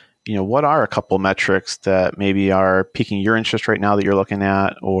of, what are a couple metrics that maybe are piquing your interest right now that you're looking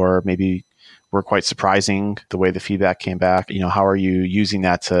at, or maybe were quite surprising the way the feedback came back? How are you using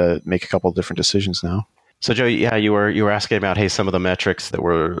that to make a couple of different decisions now? So Joe, yeah, you were asking about, hey, some of the metrics that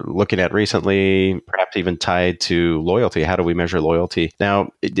we're looking at recently, perhaps even tied to loyalty. How do we measure loyalty? Now,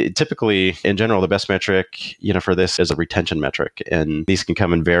 typically, in general, the best metric, for this is a retention metric, and these can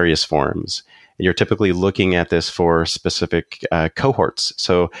come in various forms. You're typically looking at this for specific cohorts.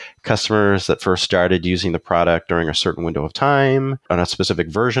 So customers that first started using the product during a certain window of time on a specific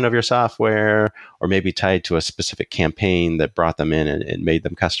version of your software, or maybe tied to a specific campaign that brought them in and made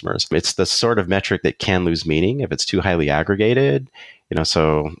them customers. It's the sort of metric that can lose meaning if it's too highly aggregated.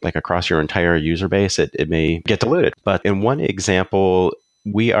 So like across your entire user base, it may get diluted. But in one example,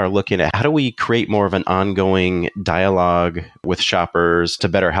 we are looking at how do we create more of an ongoing dialogue with shoppers to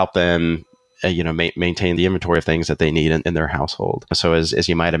better help them maintain the inventory of things that they need in their household. So as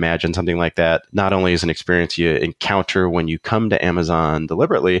you might imagine, something like that not only is an experience you encounter when you come to Amazon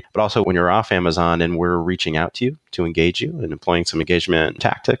deliberately, but also when you're off Amazon and we're reaching out to you to engage you and employing some engagement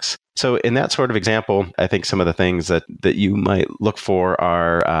tactics. So in that sort of example, I think some of the things that you might look for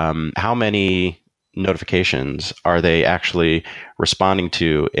are how many notifications are they actually responding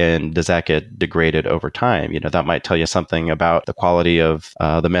to, and does that get degraded over time? That might tell you something about the quality of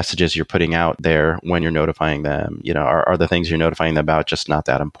the messages you're putting out there when you're notifying them. Are the things you're notifying them about just not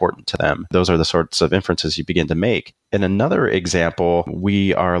that important to them? Those are the sorts of inferences you begin to make. In another example,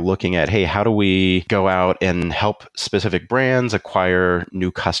 we are looking at, hey, how do we go out and help specific brands acquire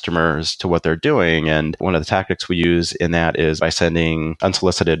new customers to what they're doing? And one of the tactics we use in that is by sending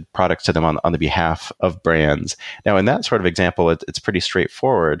unsolicited products to them on the behalf of brands. Now, in that sort of example, it's pretty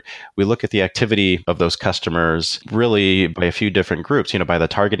straightforward. We look at the activity of those customers really by a few different groups, by the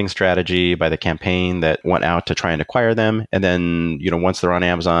targeting strategy, by the campaign that went out to try and acquire them. And then, once they're on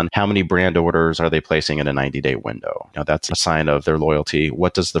Amazon, how many brand orders are they placing in a 90-day window? That's a sign of their loyalty.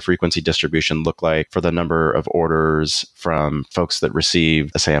 What does the frequency distribution look like for the number of orders from folks that receive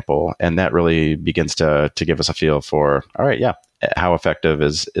a sample? And that really begins to give us a feel for, all right, yeah, how effective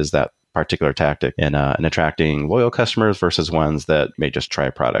is that particular tactic in attracting loyal customers versus ones that may just try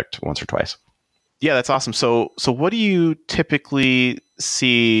a product once or twice. Yeah, that's awesome. So what do you typically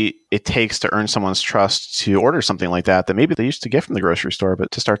see it takes to earn someone's trust to order something like that maybe they used to get from the grocery store, but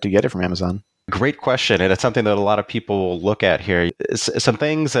to start to get it from Amazon? Great question. And it's something that a lot of people look at here. Some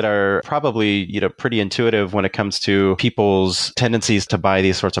things that are probably, pretty intuitive when it comes to people's tendencies to buy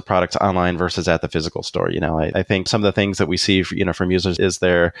these sorts of products online versus at the physical store. I think some of the things that we see, from users is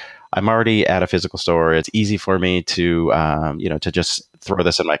I'm already at a physical store. It's easy for me to, to just throw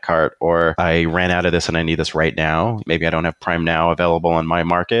this in my cart, or I ran out of this and I need this right now. Maybe I don't have Prime Now available in my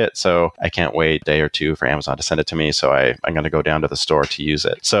market, so I can't wait a day or two for Amazon to send it to me. So I'm going to go down to the store to use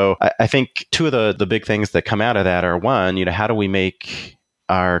it. So I think two of the big things that come out of that are, one, how do we make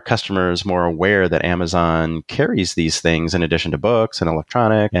our customers more aware that Amazon carries these things in addition to books and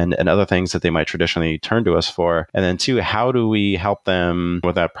electronic and other things that they might traditionally turn to us for? And then two, how do we help them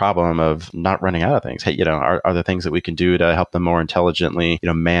with that problem of not running out of things? Hey, are there things that we can do to help them more intelligently,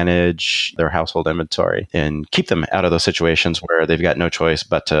 manage their household inventory and keep them out of those situations where they've got no choice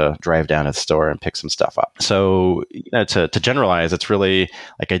but to drive down to the store and pick some stuff up? So, to generalize, it's really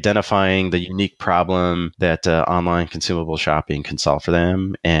like identifying the unique problem that online consumable shopping can solve for them,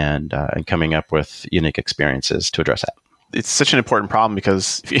 and coming up with unique experiences to address that. It's such an important problem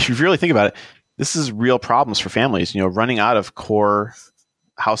because if you really think about it, this is real problems for families, running out of core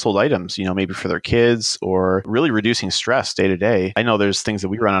household items, maybe for their kids, or really reducing stress day to day. I know there's things that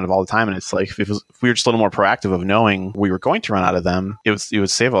we run out of all the time, and it's like if we were just a little more proactive of knowing we were going to run out of them, it would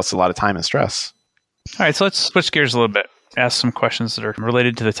save us a lot of time and stress. All right, so let's switch gears a little bit. Ask some questions that are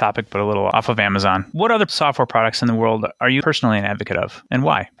related to the topic, but a little off of Amazon. What other software products in the world are you personally an advocate of, and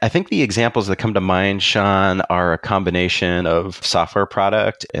why? I think the examples that come to mind, Sean, are a combination of software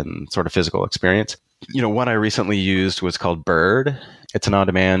product and sort of physical experience. One I recently used was called Bird. It's an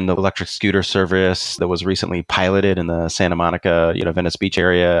on-demand electric scooter service that was recently piloted in the Santa Monica, Venice Beach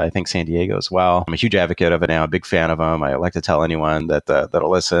area. I think San Diego as well. I'm a huge advocate of it now, a big fan of them. I like to tell anyone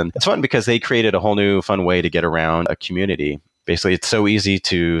that'll listen. It's fun because they created a whole new fun way to get around a community. Basically, it's so easy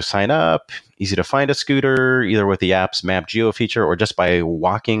to sign up, easy to find a scooter, either with the app's map geo feature or just by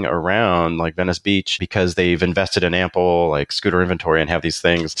walking around like Venice Beach, because they've invested in ample like scooter inventory and have these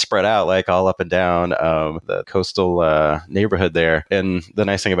things spread out like all up and down the coastal neighborhood there. And the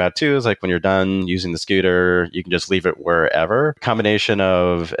nice thing about it too is like when you're done using the scooter, you can just leave it wherever. Combination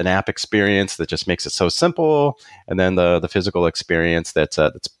of an app experience that just makes it so simple, and then the physical experience that's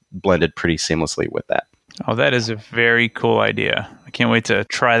blended pretty seamlessly with that. Oh, that is a very cool idea. I can't wait to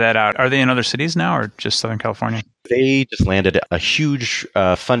try that out. Are they in other cities now or just Southern California? They just landed a huge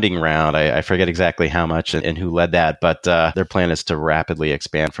funding round. I forget exactly how much and who led that, but their plan is to rapidly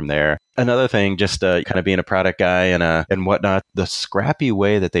expand from there. Another thing, just kind of being a product guy and whatnot, the scrappy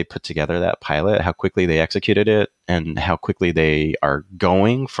way that they put together that pilot, how quickly they executed it, and how quickly they are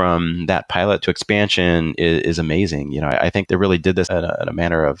going from that pilot to expansion is amazing. I think they really did this in a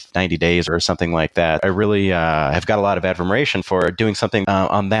matter of 90 days or something like that. I really have got a lot of admiration for doing something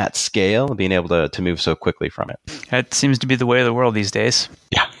on that scale and being able to move so quickly from it. That seems to be the way of the world these days.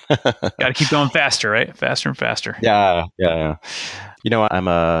 Yeah. Got to keep going faster, right? Faster and faster. Yeah. I'm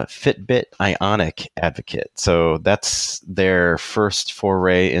a Fitbit Ionic advocate. So that's their first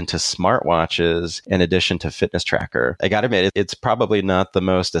foray into smartwatches in addition to fitness tracker. I got to admit, it's probably not the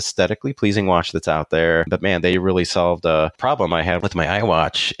most aesthetically pleasing watch that's out there. But man, they really solved a problem I had with my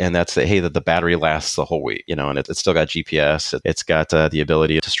iWatch. And that's that the battery lasts the whole week, and it's still got GPS. It's got the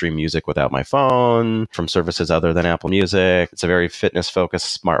ability to stream music without my phone from services other than Apple Music. It's a very fitness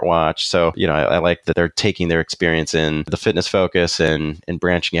focused smartwatch. So, I like that they're taking their experience in the fitness focus and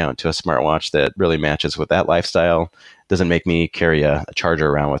branching out into a smartwatch that really matches with that lifestyle. Doesn't make me carry a charger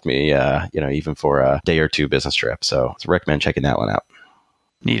around with me, even for a day or two business trip. So I recommend checking that one out.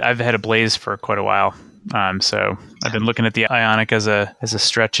 Neat. I've had a Blaze for quite a while. So I've been looking at the Ionic as a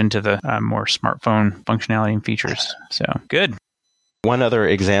stretch into the more smartphone functionality and features. So good. One other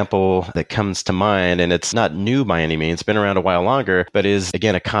example that comes to mind, and it's not new by any means, it's been around a while longer, but is,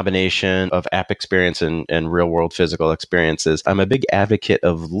 again, a combination of app experience and real-world physical experiences. I'm a big advocate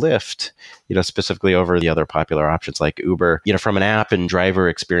of Lyft, specifically over the other popular options like Uber. From an app and driver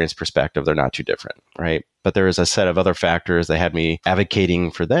experience perspective, they're not too different, right? But there is a set of other factors that had me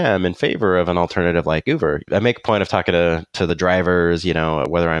advocating for them in favor of an alternative like Uber. I make a point of talking to the drivers,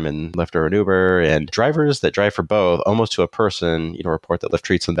 whether I'm in Lyft or an Uber, and drivers that drive for both, almost to a person, report that Lyft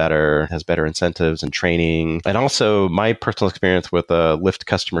treats them better, has better incentives and training. And also my personal experience with Lyft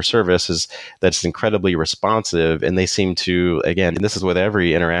customer service is that it's incredibly responsive, and they seem to, again, and this is with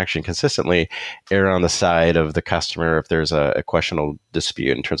every interaction consistently, err on the side of the customer if there's a questionable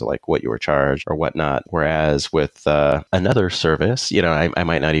dispute in terms of like what you were charged or whatnot. Whereas with another service, I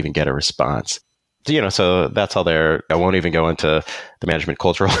might not even get a response. So that's all there. I won't even go into the management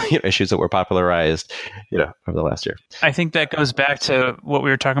cultural issues that were popularized, over the last year. I think that goes back to what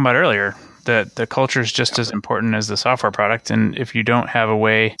we were talking about earlier, that the culture is just as important as the software product. And if you don't have a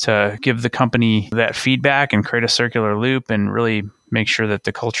way to give the company that feedback and create a circular loop and really make sure that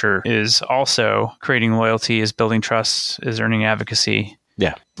the culture is also creating loyalty, is building trust, is earning advocacy.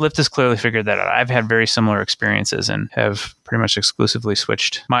 Yeah. Lyft has clearly figured that out. I've had very similar experiences and have pretty much exclusively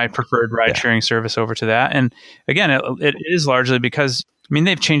switched my preferred ride-sharing service over to that. And again, it is largely because,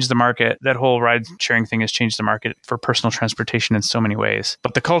 they've changed the market. That whole ride-sharing thing has changed the market for personal transportation in so many ways.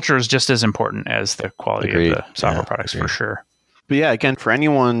 But the culture is just as important as the quality of the software products, for sure. But yeah, again, for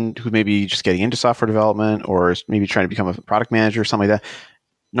anyone who may be just getting into software development or is maybe trying to become a product manager or something like that,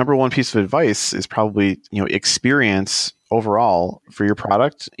 number one piece of advice is probably, experience overall for your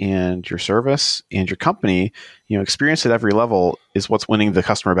product and your service and your company. Experience at every level is what's winning the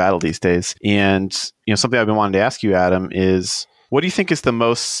customer battle these days. And, something I've been wanting to ask you, Adam, is what do you think is the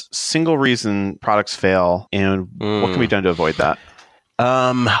most single reason products fail, and what can be done to avoid that?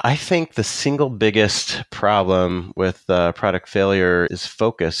 I think the single biggest problem with product failure is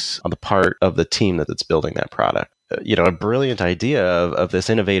focus on the part of the team that's building that product. A brilliant idea of this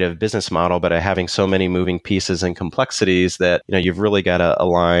innovative business model, but having so many moving pieces and complexities that, you've really got to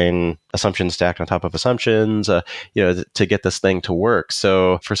align assumptions stacked on top of assumptions, to get this thing to work.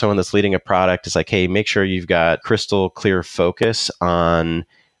 So for someone that's leading a product, it's like, hey, make sure you've got crystal clear focus on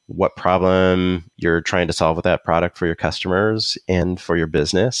what problem you're trying to solve with that product for your customers and for your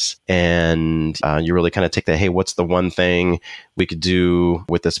business. And you really kind of take that, hey, what's the one thing we could do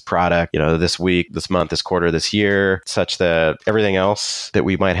with this product, this week, this month, this quarter, this year, such that everything else that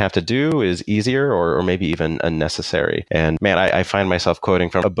we might have to do is easier or maybe even unnecessary. And man, I find myself quoting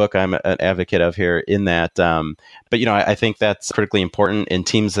from a book I'm an advocate of here in that. But I think that's critically important, and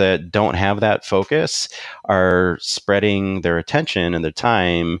teams that don't have that focus are spreading their attention and their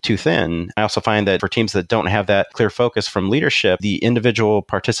time too thin. I also find that for teams that don't have that clear focus from leadership, the individual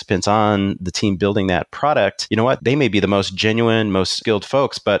participants on the team building that product, they may be the most genuine, most skilled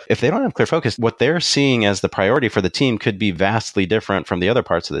folks, but if they don't have clear focus, what they're seeing as the priority for the team could be vastly different from the other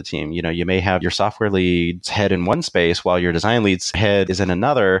parts of the team. You may have your software lead's head in one space while your design lead's head is in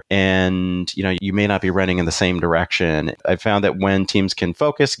another, and you may not be running in the same direction. I've found that when teams can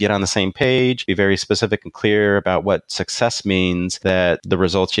focus, get on the same page, be very specific and clear about what success means, that the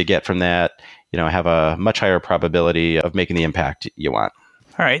results you get from that have a much higher probability of making the impact you want.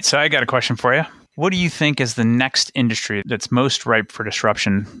 All right. So I got a question for you. What do you think is the next industry that's most ripe for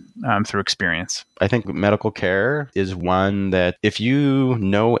disruption through experience? I think medical care is one that if you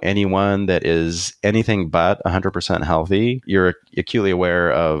know anyone that is anything but 100% healthy, you're acutely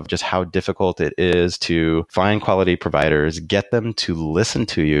aware of just how difficult it is to find quality providers, get them to listen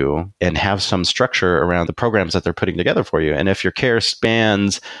to you, and have some structure around the programs that they're putting together for you. And if your care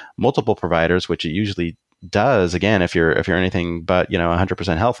spans multiple providers, which it usually does, again, if you're anything but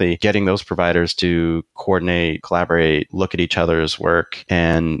 100% healthy, getting those providers to coordinate, collaborate, look at each other's work,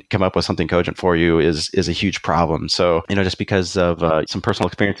 and come up with something cogent for you is a huge problem. So just because of some personal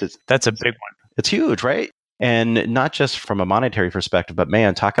experiences, that's a big one. It's huge, right? And not just from a monetary perspective, but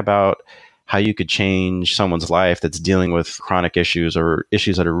man, talk about how you could change someone's life that's dealing with chronic issues or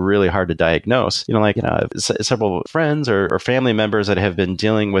issues that are really hard to diagnose. Several friends or family members that have been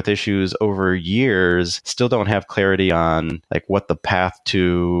dealing with issues over years still don't have clarity on like what the path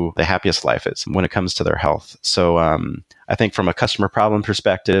to the happiest life is when it comes to their health. So I think from a customer problem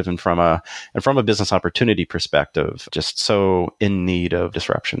perspective and from a business opportunity perspective, just so in need of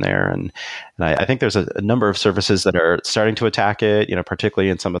disruption there. And I think there's a number of services that are starting to attack it, particularly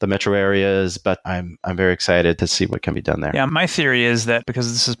in some of the metro areas, but I'm very excited to see what can be done there. Yeah, my theory is that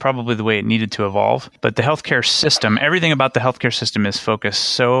because this is probably the way it needed to evolve, but the healthcare system, everything about the healthcare system is focused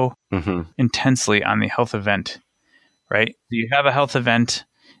so intensely on the health event, right? You have a health event,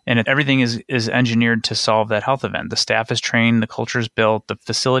 and everything is engineered to solve that health event. The staff is trained, the culture is built, the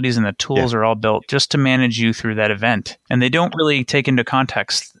facilities and the tools are all built just to manage you through that event. And they don't really take into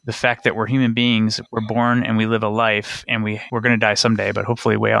context the fact that we're human beings, we're born and we live a life, and we're going to die someday, but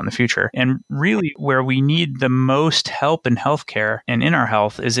hopefully way out in the future. And really where we need the most help in healthcare and in our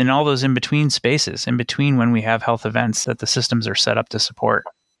health is in all those in-between spaces, in between when we have health events that the systems are set up to support.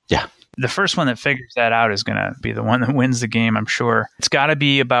 Yeah. The first one that figures that out is going to be the one that wins the game, I'm sure. It's got to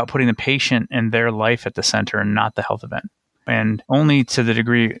be about putting the patient and their life at the center and not the health event. And only to the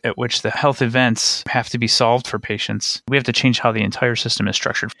degree at which the health events have to be solved for patients, we have to change how the entire system is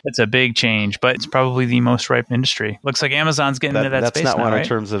structured. It's a big change, but it's probably the most ripe industry. Looks like Amazon's getting into that space now, That's not one right? in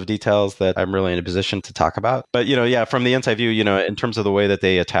terms of details that I'm really in a position to talk about. But, from the inside view, in terms of the way that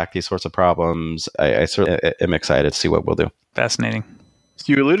they attack these sorts of problems, I certainly am excited to see what we'll do. Fascinating.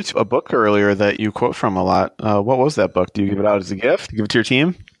 So you alluded to a book earlier that you quote from a lot. What was that book? Do you give it out as a gift? Do you give it to your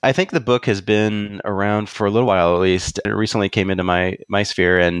team? I think the book has been around for a little while, at least. It recently came into my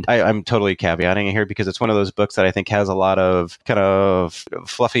sphere, and I'm totally caveating it here because it's one of those books that I think has a lot of kind of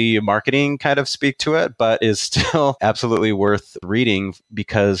fluffy marketing kind of speak to it, but is still absolutely worth reading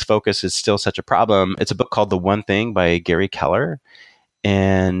because focus is still such a problem. It's a book called The One Thing by Gary Keller.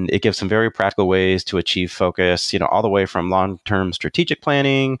 And it gives some very practical ways to achieve focus, all the way from long-term strategic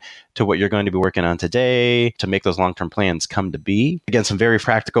planning to what you're going to be working on today to make those long-term plans come to be. Again, some very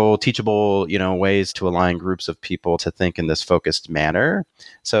practical, teachable, ways to align groups of people to think in this focused manner.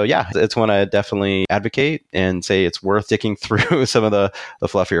 So yeah, it's one I definitely advocate and say it's worth sticking through some of the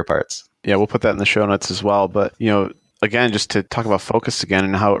fluffier parts. Yeah, we'll put that in the show notes as well. But, again, just to talk about focus again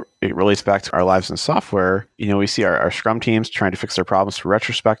and how it relates back to our lives in software, we see our Scrum teams trying to fix their problems through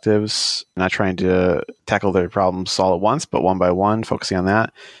retrospectives, not trying to tackle their problems all at once, but one by one, focusing on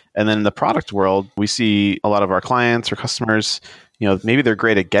that. And then in the product world, we see a lot of our clients or customers, maybe they're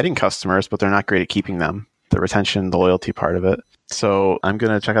great at getting customers, but they're not great at keeping them, the retention, the loyalty part of it. So I'm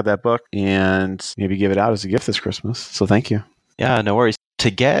going to check out that book and maybe give it out as a gift this Christmas. So thank you. Yeah, no worries. To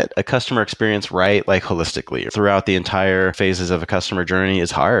get a customer experience right, like holistically throughout the entire phases of a customer journey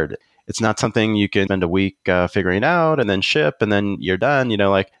is hard. It's not something you can spend a week figuring out and then ship and then you're done.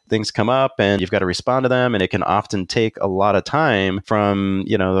 Things come up and you've got to respond to them. And it can often take a lot of time from,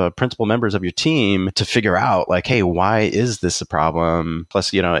 the principal members of your team to figure out like, hey, why is this a problem?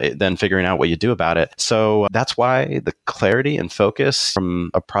 Plus, then figuring out what you do about it. So that's why the clarity and focus from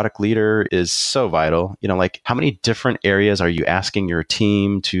a product leader is so vital. How many different areas are you asking your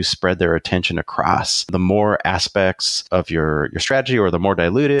team to spread their attention across? The more aspects of your strategy or the more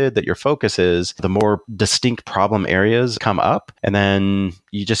diluted that your focus is, the more distinct problem areas come up. And then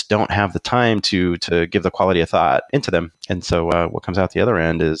you just don't have the time to give the quality of thought into them. And so what comes out the other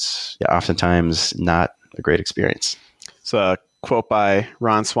end is oftentimes not a great experience. So a quote by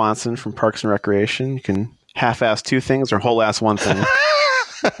Ron Swanson from Parks and Recreation. You can half-ass two things or whole-ass one thing.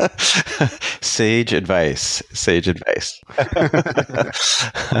 Sage advice.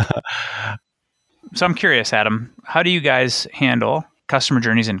 So I'm curious, Adam, how do you guys handle customer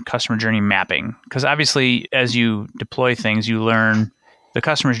journeys and customer journey mapping? Because obviously, as you deploy things, you learn the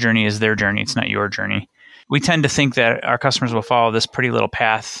customer's journey is their journey. It's not your journey. we tend to think that our customers will follow this pretty little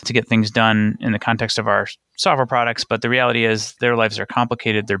path to get things done in the context of our software products, but the reality is their lives are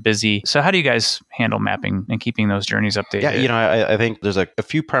complicated, they're busy. So how do you guys handle mapping and keeping those journeys updated? Yeah, I think there's a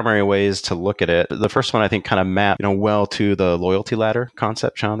few primary ways to look at it. The first one I think kind of map, well to the loyalty ladder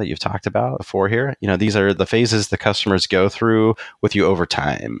concept, Sean, that you've talked about before here. These are the phases the customers go through with you over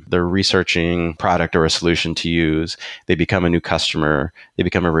time. They're researching product or a solution to use. They become a new customer. They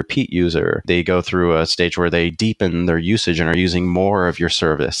become a repeat user. They go through a stage where they deepen their usage and are using more of your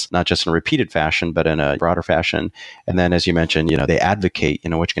service, not just in a repeated fashion, but in a broader fashion. And then, as you mentioned, they advocate,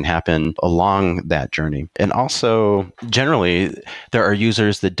 which can happen along that journey. And also, generally, there are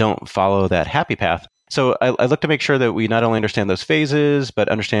users that don't follow that happy path. So I look to make sure that we not only understand those phases, but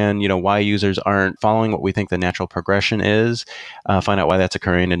understand, why users aren't following what we think the natural progression is, find out why that's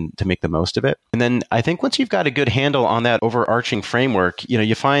occurring and to make the most of it. And then I think once you've got a good handle on that overarching framework,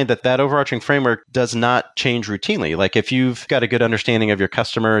 you find that overarching framework does not change routinely. Like if you've got a good understanding of your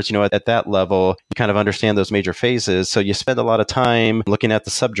customers, at that level, you kind of understand those major phases. So you spend a lot of time looking at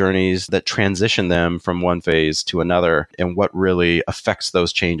the subjourneys that transition them from one phase to another and what really affects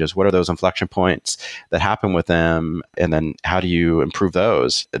those changes. What are those inflection points that happen with them, and then how do you improve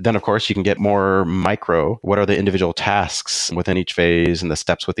those? Then, of course, you can get more micro. What are the individual tasks within each phase and the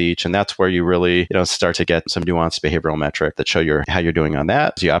steps with each? And that's where you really, start to get some nuanced behavioral metric that show how you're doing on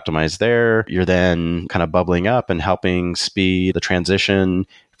that. As you optimize there, you're then kind of bubbling up and helping speed the transition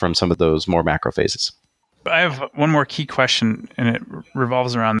from some of those more macro phases. I have one more key question, and it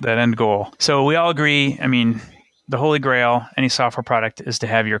revolves around that end goal. So we all agree, the holy grail, any software product, is to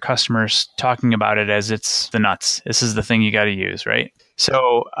have your customers talking about it as it's the nuts. This is the thing you got to use, right?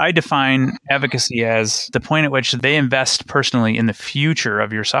 So I define advocacy as the point at which they invest personally in the future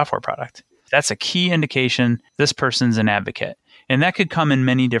of your software product. That's a key indication this person's an advocate. And that could come in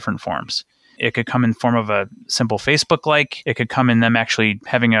many different forms. It could come in the form of a simple Facebook like. It could come in them actually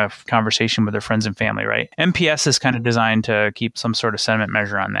having a conversation with their friends and family, right? NPS is kind of designed to keep some sort of sentiment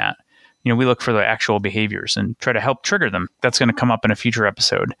measure on that. We look for the actual behaviors and try to help trigger them. That's going to come up in a future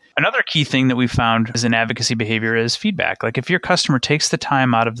episode. Another key thing that we found as an advocacy behavior is feedback. Like if your customer takes the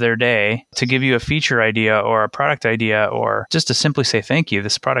time out of their day to give you a feature idea or a product idea, or just to simply say, thank you,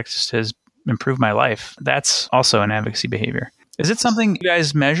 this product has improved my life, that's also an advocacy behavior. Is it something you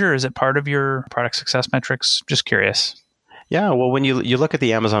guys measure? Is it part of your product success metrics? Just curious. Yeah, well, when you look at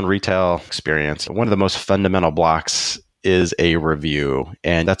the Amazon retail experience, one of the most fundamental blocks is a review.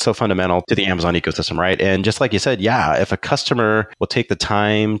 And that's so fundamental to the Amazon ecosystem, right? And just like you said, if a customer will take the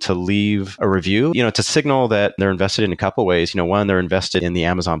time to leave a review, to signal that they're invested in a couple of ways. One, they're invested in the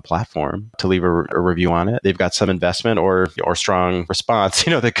Amazon platform to leave a review on it. They've got some investment or strong response,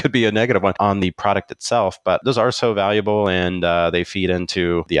 that could be a negative one on the product itself. But those are so valuable, and they feed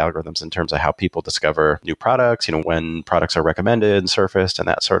into the algorithms in terms of how people discover new products, when products are recommended and surfaced and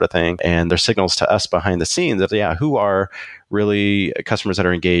that sort of thing. And there's signals to us behind the scenes of, who are really customers that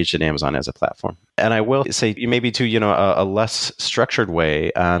are engaged in Amazon as a platform. And I will say maybe to, a less structured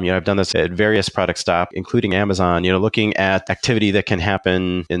way, I've done this at various product stop, including Amazon, looking at activity that can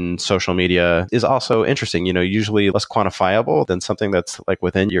happen in social media is also interesting, usually less quantifiable than something that's like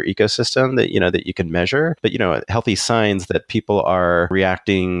within your ecosystem that you can measure, but, healthy signs that people are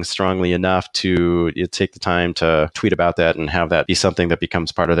reacting strongly enough to take the time to tweet about that and have that be something that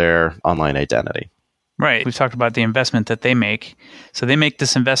becomes part of their online identity. Right. We've talked about the investment that they make. So they make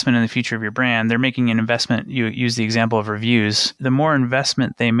this investment in the future of your brand. They're making an investment. You use the example of reviews. The more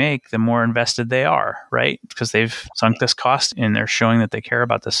investment they make, the more invested they are, right? Because they've sunk this cost and they're showing that they care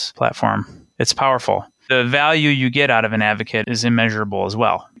about this platform. It's powerful. The value you get out of an advocate is immeasurable as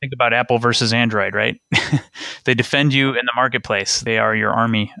well. Think about Apple versus Android, right? They defend you in the marketplace. They are your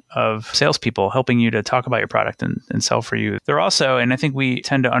army of salespeople helping you to talk about your product and sell for you. They're also, and I think we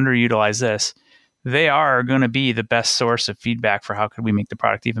tend to underutilize this, they are going to be the best source of feedback for how could we make the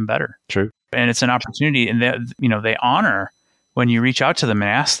product even better. True. And it's an opportunity, and they honor when you reach out to them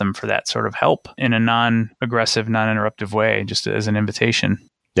and ask them for that sort of help in a non-aggressive, non-interruptive way, just as an invitation.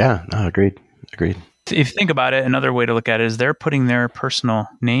 Yeah, no, agreed. If you think about it, another way to look at it is they're putting their personal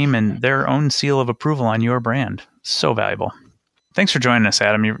name and their own seal of approval on your brand. So valuable. Thanks for joining us,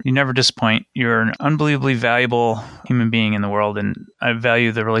 Adam. You never disappoint. You're an unbelievably valuable human being in the world, and I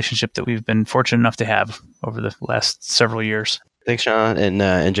value the relationship that we've been fortunate enough to have over the last several years. Thanks, Sean.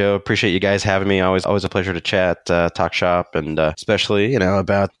 And Joe, appreciate you guys having me. Always a pleasure to chat, talk shop, and especially,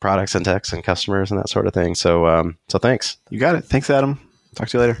 about products and techs and customers and that sort of thing. So thanks. You got it. Thanks, Adam. Talk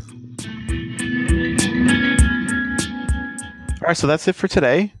to you later. All right, so that's it for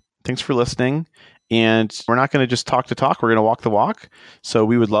today. Thanks for listening. And we're not going to just talk the talk. We're going to walk the walk. So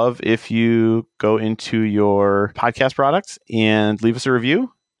we would love if you go into your podcast products and leave us a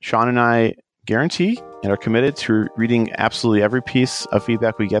review. Sean and I guarantee and are committed to reading absolutely every piece of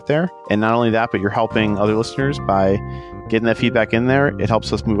feedback we get there. And not only that, but you're helping other listeners by getting that feedback in there. It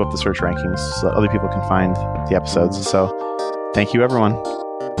helps us move up the search rankings so that other people can find the episodes. So thank you, everyone.